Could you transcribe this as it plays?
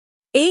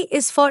A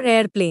is for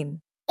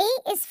airplane.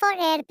 A is for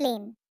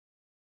airplane.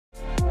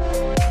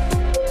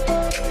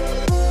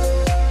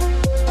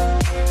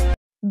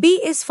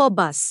 B is for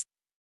bus.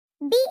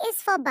 B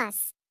is for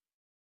bus.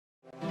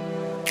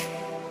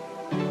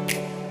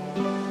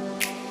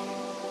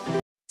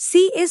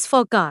 C is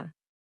for car.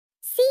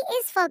 C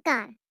is for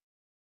car.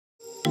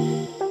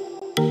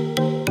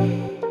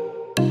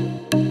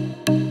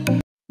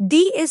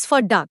 D is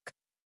for duck.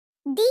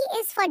 D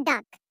is for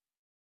duck.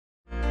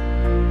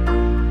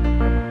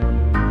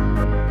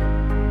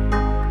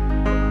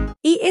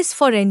 E is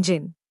for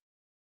engine.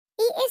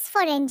 E is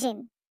for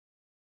engine.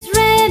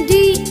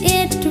 Ready,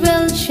 it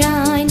will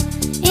shine.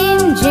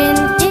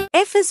 Engine.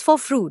 F is for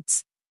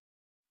fruits.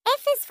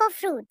 F is for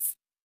fruits.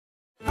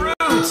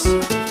 Fruits,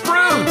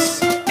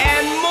 fruits,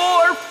 and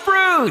more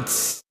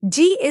fruits.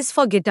 G is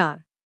for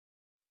guitar.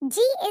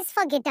 G is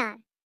for guitar.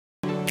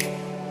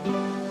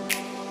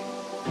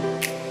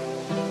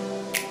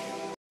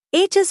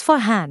 H is for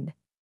hand.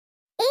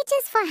 H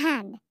is for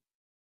hand.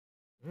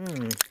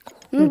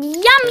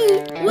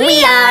 Yummy!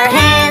 We are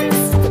hands.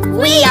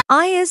 We are.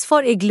 I is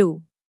for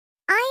igloo.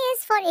 I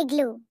is for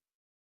igloo.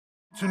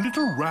 It's a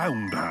little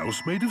round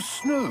house made of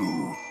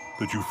snow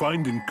that you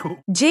find in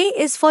J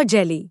is for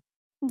jelly.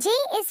 J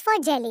is for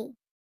jelly.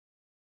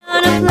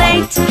 On a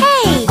plate.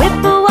 Hey!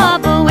 Whipple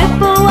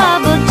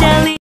wobble,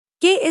 jelly.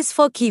 K is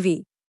for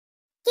kiwi.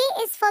 K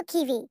is for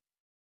kiwi.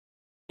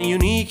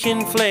 Unique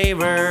in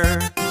flavor.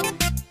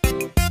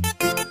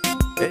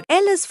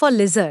 L is for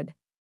lizard.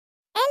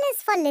 L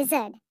is for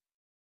lizard.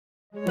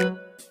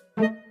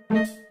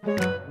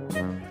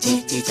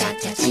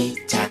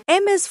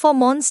 M is for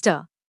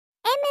monster.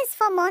 M is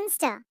for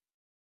monster.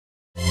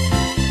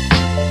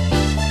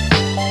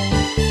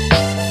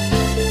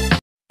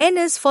 N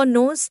is for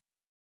nose.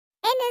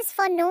 N is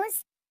for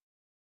nose.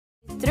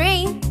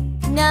 3.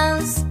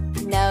 Nose,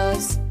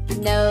 nose,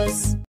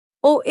 nose.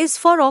 O is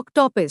for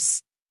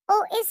octopus.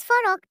 O is for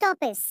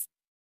octopus.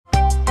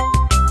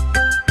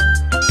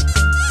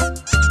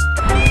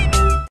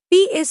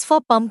 P is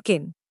for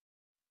pumpkin.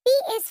 P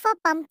is for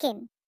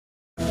pumpkin.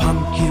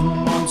 Pumpkin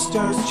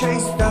monsters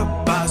chase the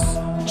bus,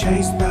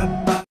 chase the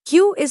bus.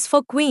 Q is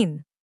for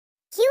queen.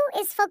 Q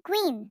is for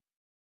queen.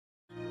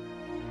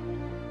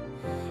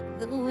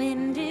 The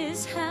wind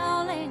is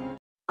howling.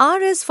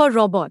 R is for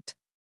robot.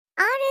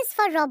 R is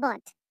for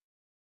robot.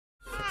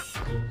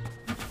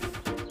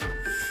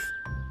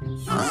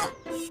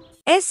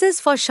 S is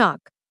for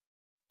shark.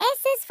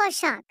 S is for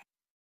shark.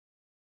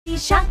 Baby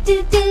shark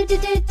do do do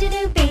do do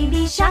do.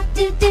 Baby shark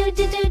do do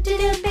do do do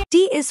do. T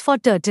is for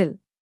turtle.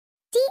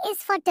 T is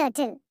for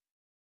turtle.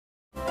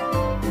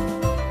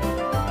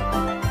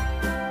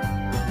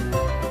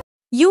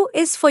 U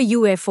is for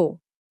UFO.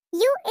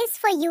 U is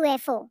for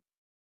UFO.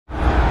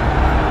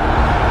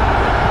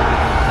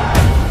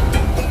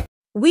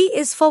 V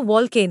is for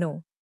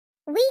volcano.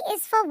 V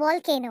is for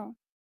volcano.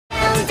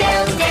 Down,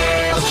 down,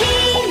 down.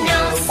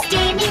 Volcano,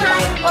 steaming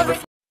hot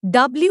over.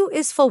 W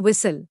is for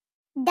whistle.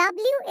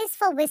 W is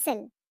for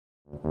whistle.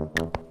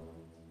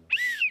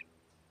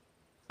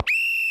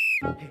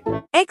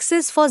 X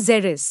is for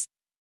Xeris.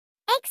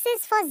 X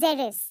is for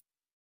Xeris.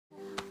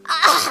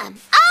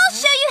 I'll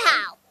show you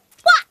how.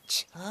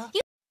 Watch.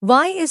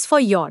 Y is for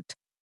yacht.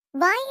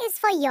 Y is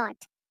for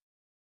yacht.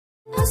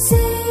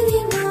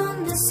 Sailing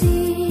on the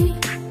sea,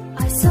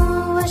 I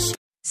saw a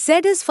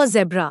Z is for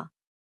zebra.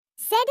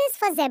 Z is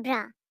for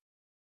zebra.